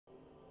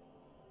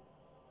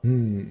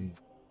I've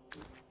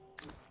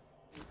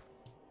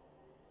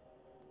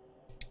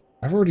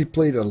already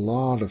played a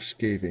lot of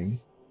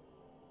Scaving.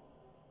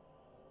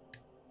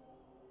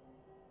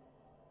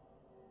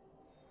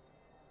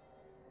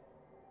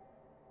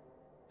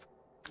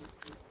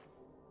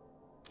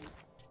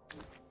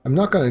 I'm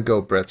not going to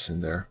go Brett's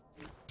in there.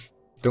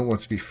 Don't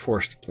want to be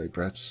forced to play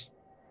Brett's.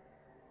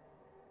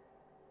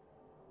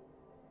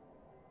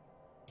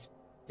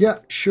 Yeah,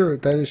 sure,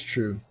 that is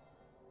true.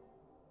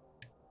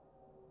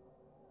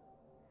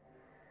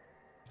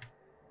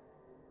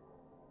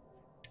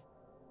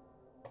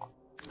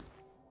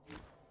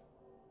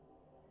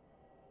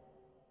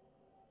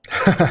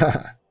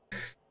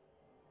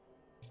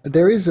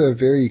 There is a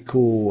very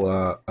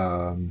cool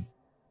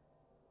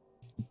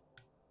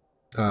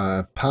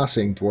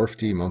passing dwarf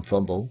team on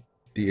Fumble,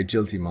 the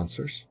Agility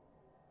Monsters.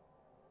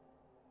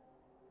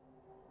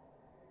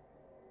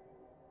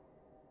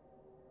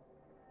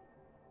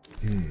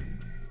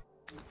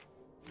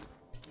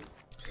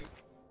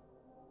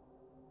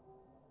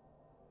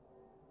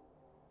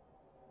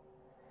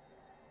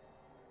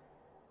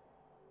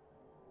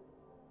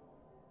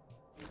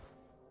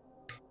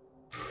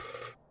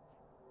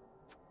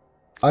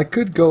 I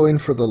could go in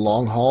for the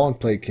long haul and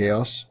play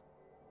Chaos.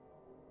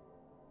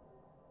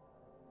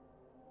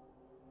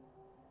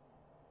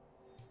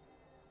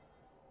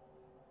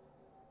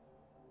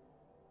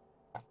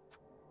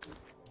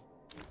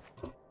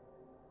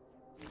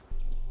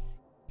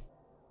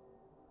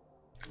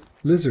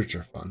 Lizards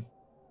are fun.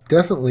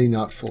 Definitely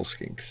not full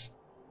skinks.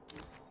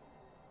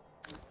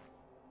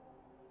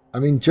 I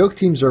mean, joke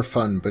teams are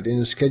fun, but in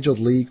a scheduled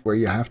league where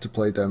you have to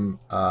play them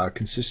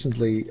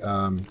consistently,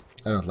 I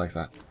don't like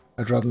that.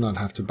 I'd rather not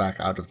have to back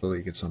out of the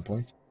league at some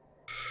point.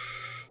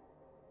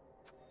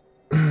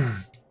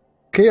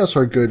 Chaos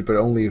are good, but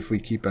only if we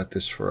keep at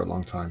this for a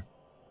long time.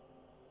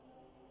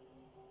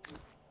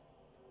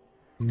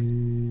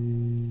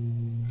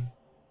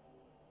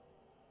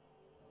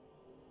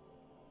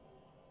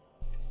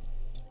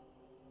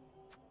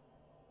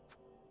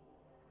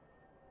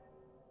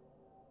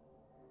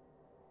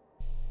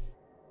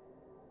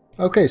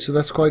 Okay, so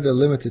that's quite a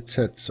limited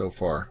set so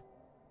far.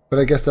 But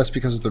I guess that's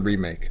because of the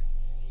remake.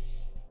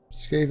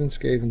 Skaven,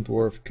 Skaven,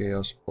 Dwarf,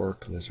 Chaos,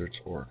 Orc, Lizards,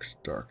 Orcs,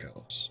 Dark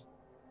Elves.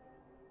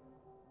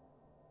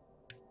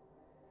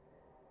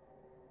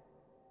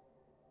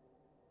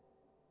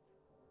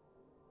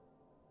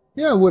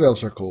 Yeah, Wood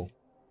Elves are cool.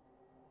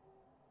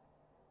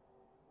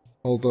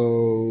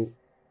 Although...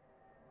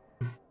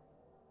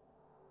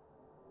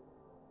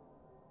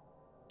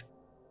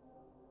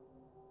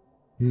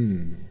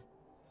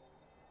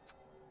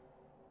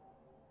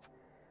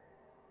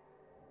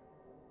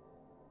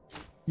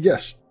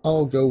 Yes,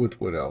 I'll go with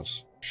Wood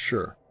Elves.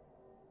 Sure.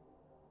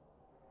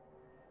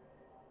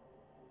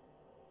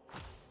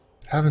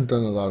 Haven't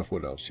done a lot of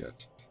Wood Elves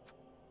yet.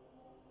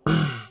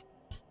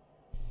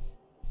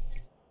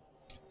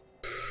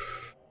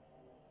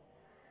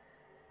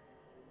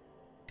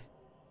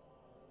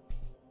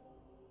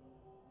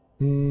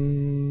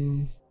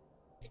 Do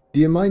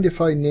you mind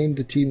if I name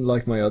the team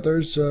like my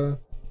others,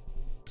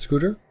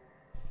 Scooter?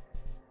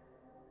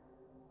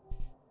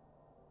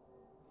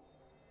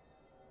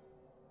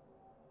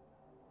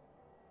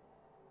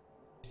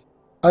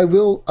 I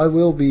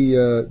will be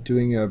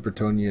doing a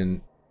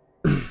Bretonnian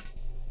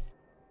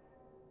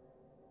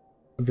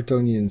a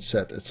Bretonnian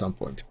set at some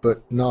point,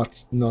 but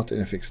not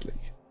in a fixed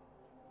league.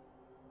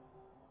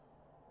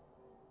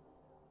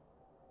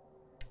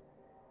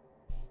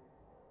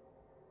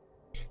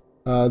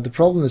 The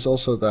problem is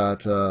also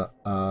that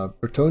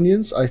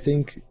Bretonnians, I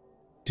think,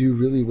 do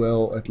really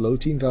well at low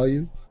team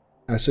value,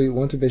 and so you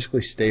want to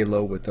basically stay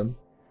low with them.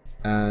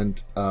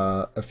 And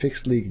a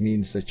fixed league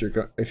means that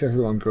if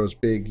everyone grows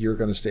big, you're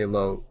going to stay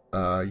low.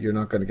 You're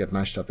not going to get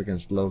matched up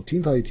against low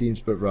team value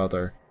teams, but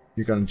rather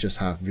you're going to just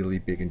have really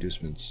big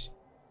inducements.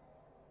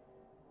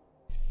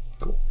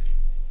 Cool.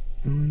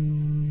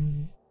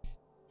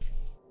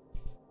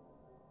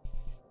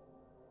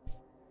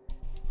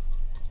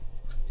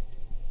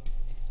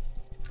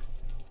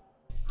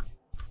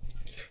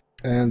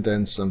 And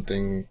then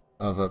something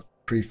of a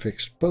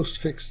prefix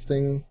postfix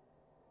thing.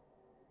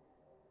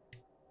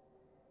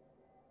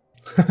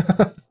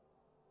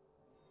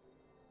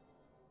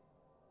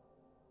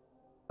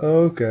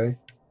 Okay.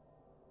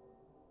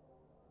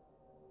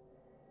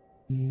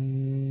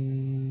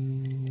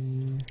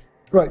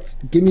 Right,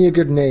 give me a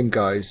good name,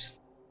 guys.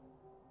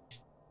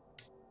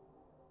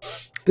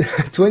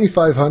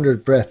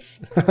 2,500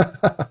 breaths.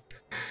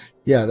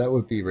 Yeah, that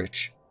would be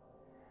rich.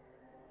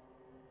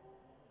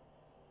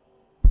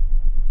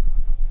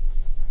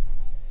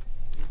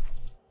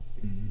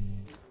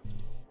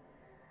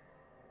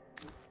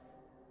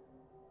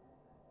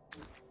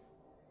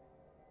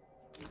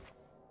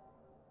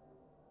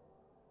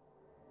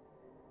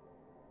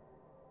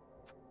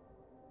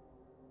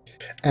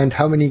 And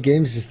how many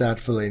games is that,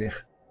 volledig?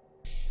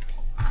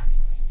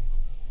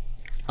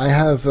 I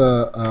have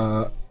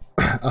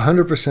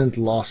 100%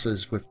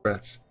 losses with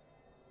Brett's.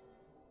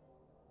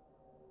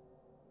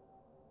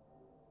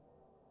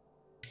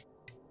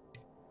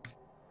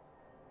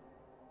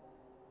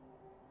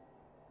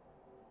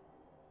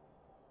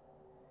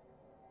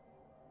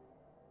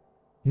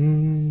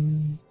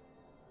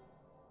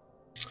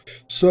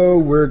 So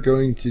we're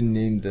going to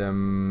name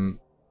them.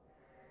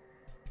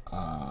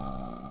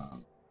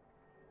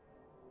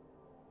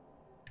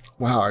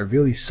 Wow, I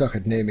really suck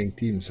at naming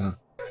teams, huh?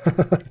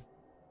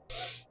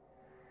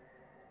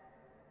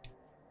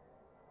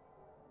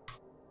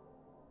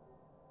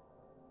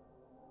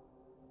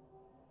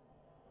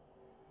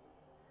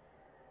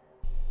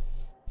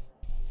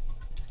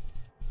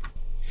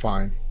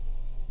 Fine.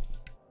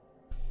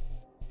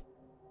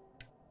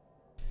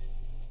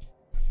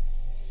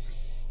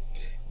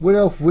 Wood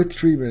Elf with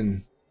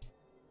treatment.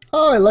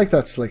 Oh, I like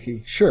that,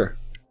 Slicky. Sure.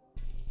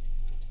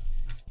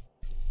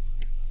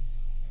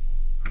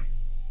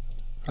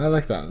 I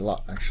like that a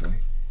lot, actually.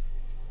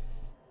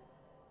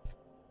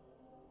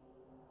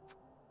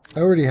 I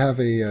already have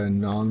a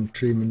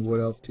non-treatment Wood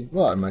Elf team.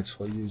 Well, I might as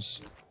well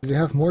use... Do they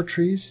have more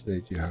trees?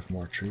 They do have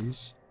more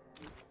trees.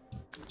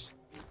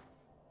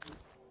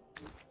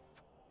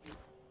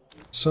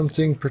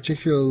 Something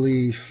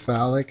particularly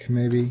phallic,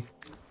 maybe?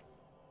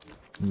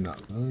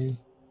 Not really.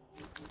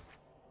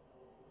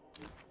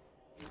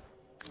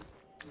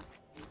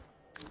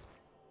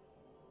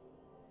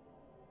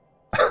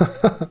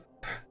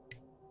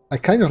 I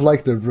kind of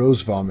like the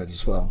rose vomit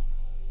as well.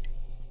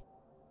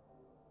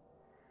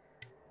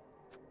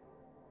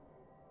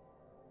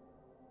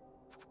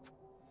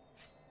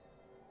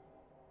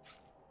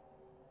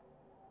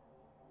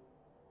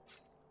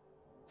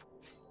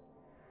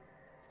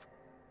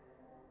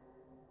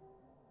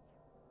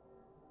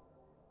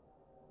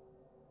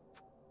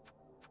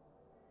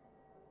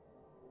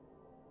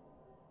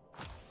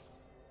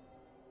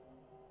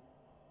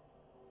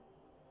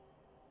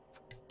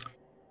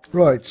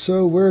 Right,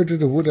 so where do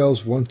the Wood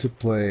Elves want to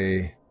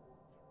play?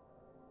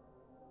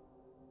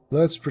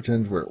 Let's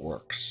pretend where it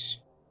works.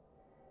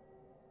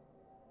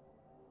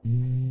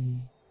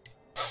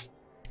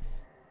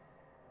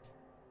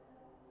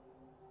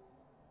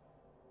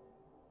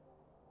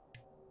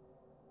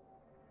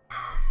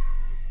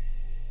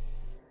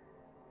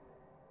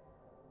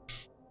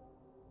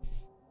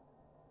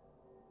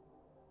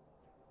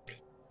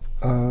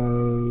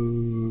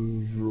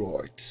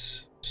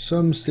 Right.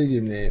 Some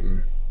stadium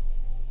name.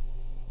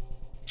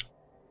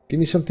 Give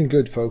me something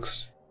good,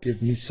 folks.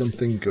 Give me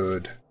something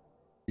good.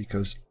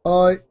 Because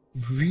I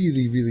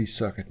really, really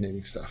suck at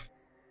naming stuff.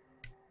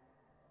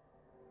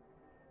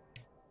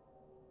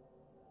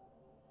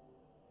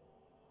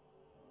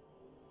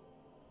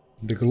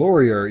 The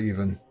Gloria,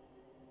 even.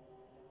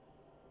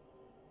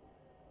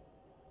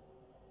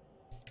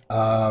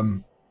 I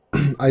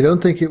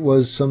don't think it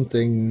was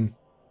something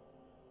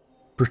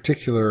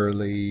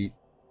particularly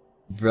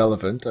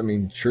relevant. I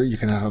mean, sure, you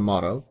can have a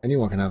motto.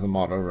 Anyone can have a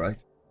motto, right?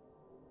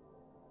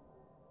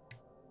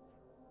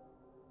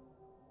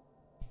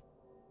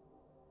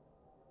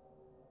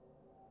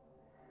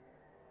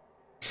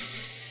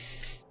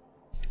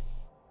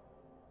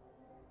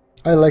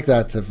 I like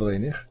that,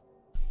 Vlenig.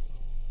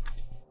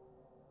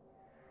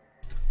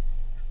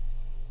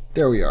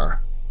 There we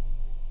are.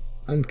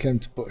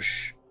 Unkempt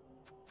bush.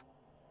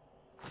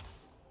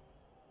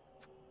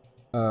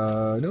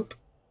 Nope.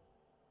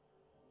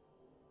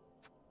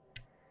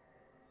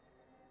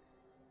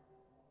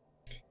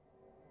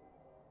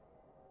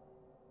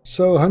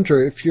 So,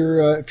 Hunter, if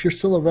you're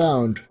still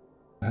around,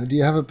 do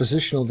you have a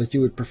positional that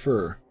you would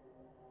prefer?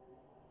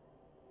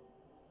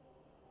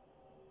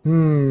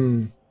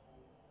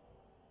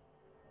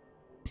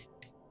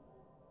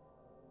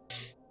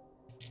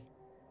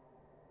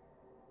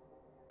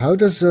 How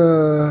does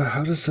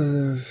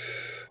a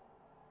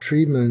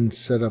treatment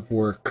setup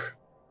work?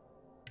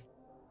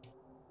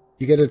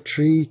 You get a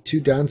tree, 2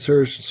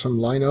 dancers, some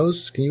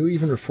linos. Can you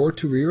even afford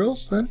 2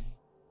 rerolls then?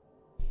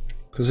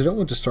 Because I don't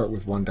want to start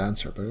with 1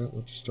 dancer, but I don't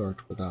want to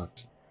start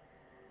without.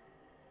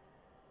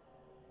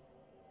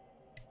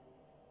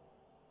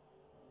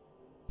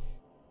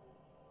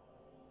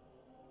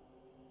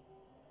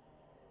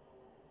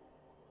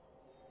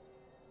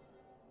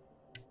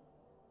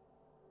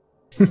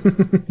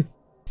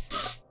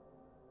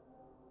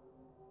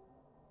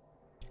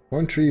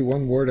 One tree,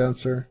 1 war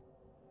dancer.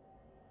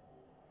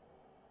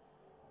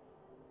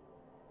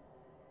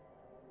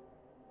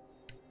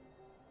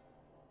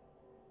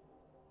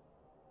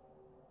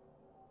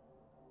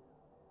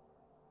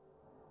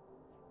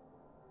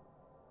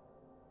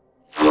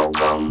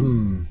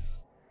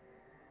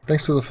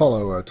 Thanks for the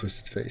follow,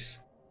 Twisted Face.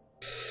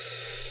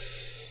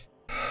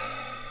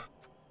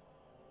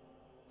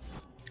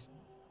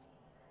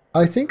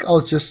 I think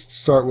I'll just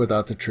start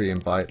without the tree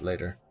and buy it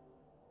later.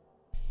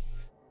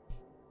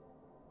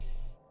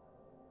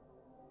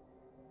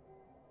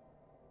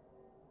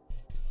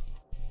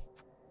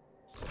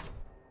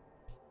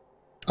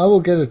 I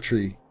will get a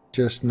tree,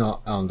 just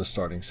not on the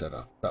starting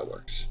setup. That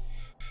works.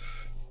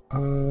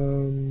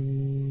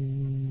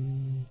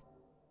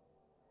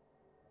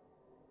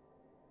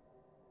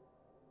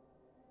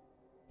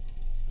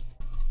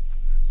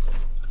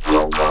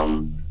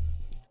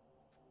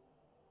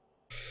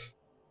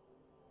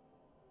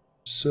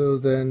 So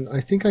then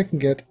I think I can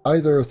get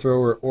either a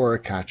thrower or a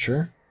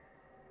catcher.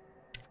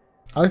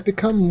 I've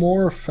become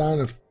more a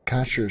fan of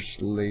catchers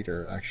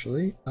later,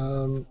 actually.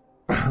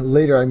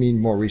 Later, I mean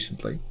more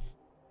recently.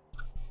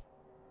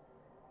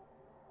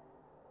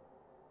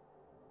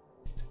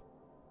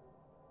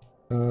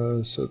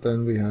 So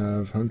then we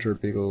have Hunter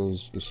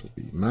Biggles. This will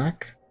be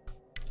Mac.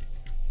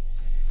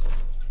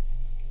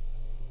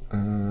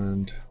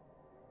 And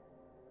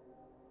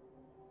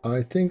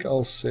I think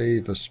I'll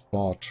save a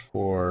spot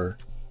for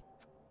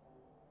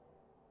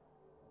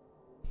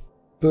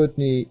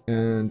Putney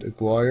and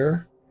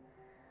Aguirre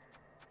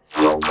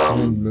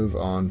and move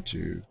on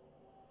to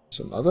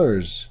some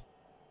others.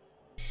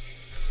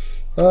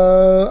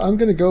 I'm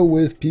gonna go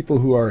with people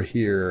who are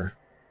here.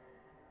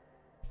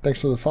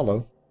 Thanks for the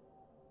follow.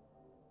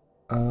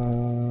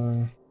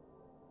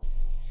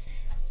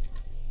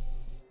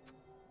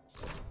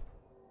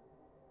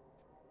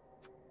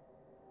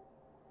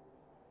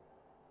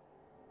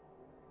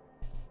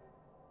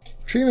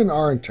 Treatment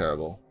aren't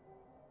terrible.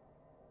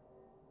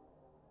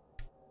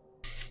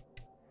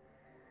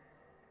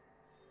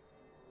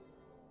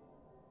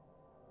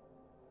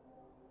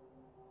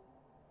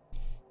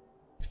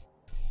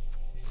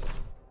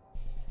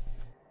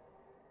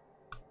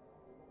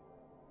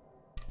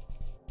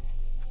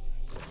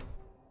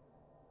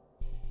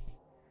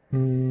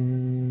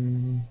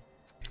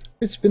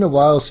 It's been a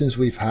while since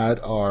we've had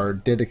our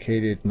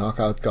dedicated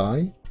knockout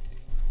guy.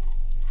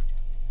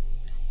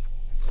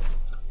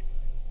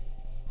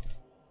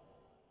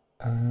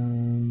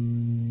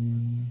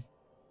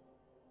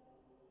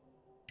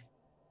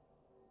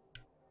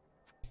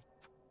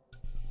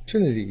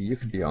 Trinity, you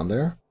could be on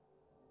there.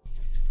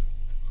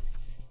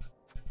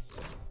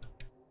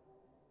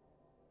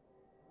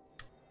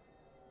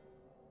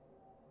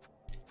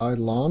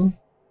 Eidolon.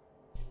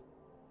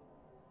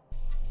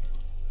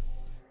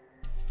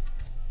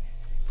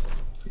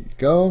 There you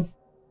go.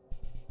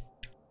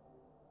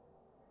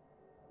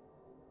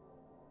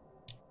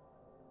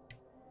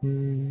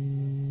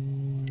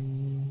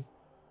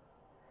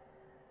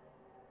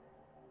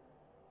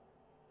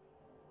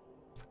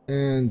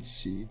 And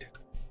seed.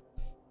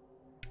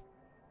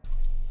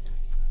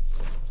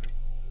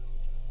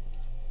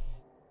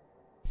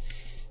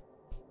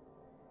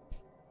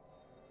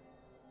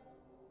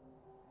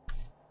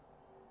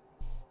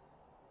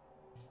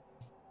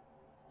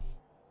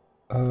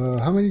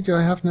 How many do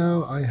I have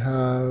now? I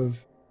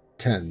have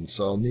 10,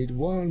 so I'll need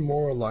one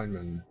more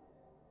lineman.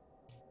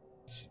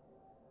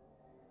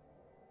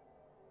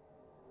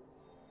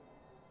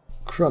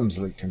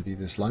 Crumsley can be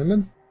this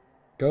lineman.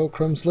 Go,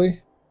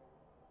 Crumsley.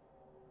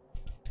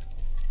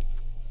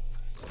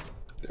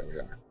 There we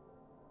are.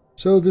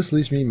 So this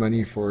leaves me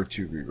money for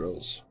 2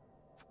 rerolls.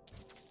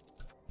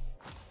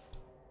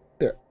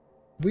 There.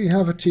 We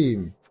have a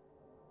team.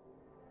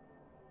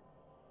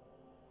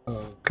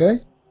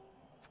 Okay.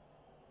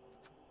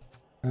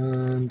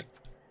 And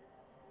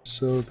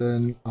so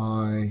then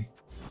I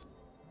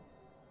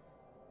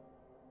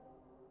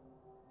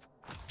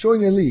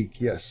join a league,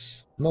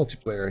 yes.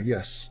 Multiplayer,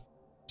 yes.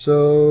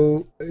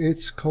 So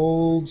it's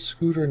called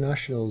Scooter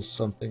Nationals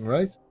something,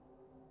 right?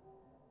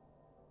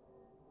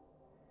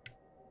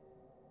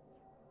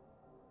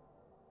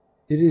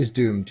 It is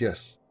doomed,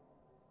 yes.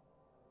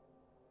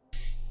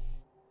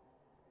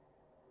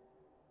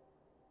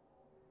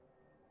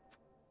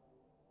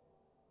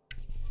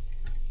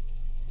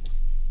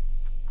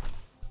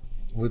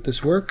 Would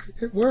this work?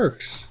 It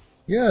works.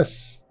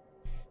 Yes.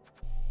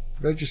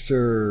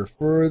 Register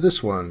for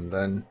this one,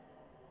 then.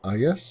 I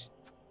guess.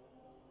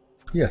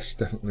 Yes,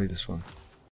 definitely this one.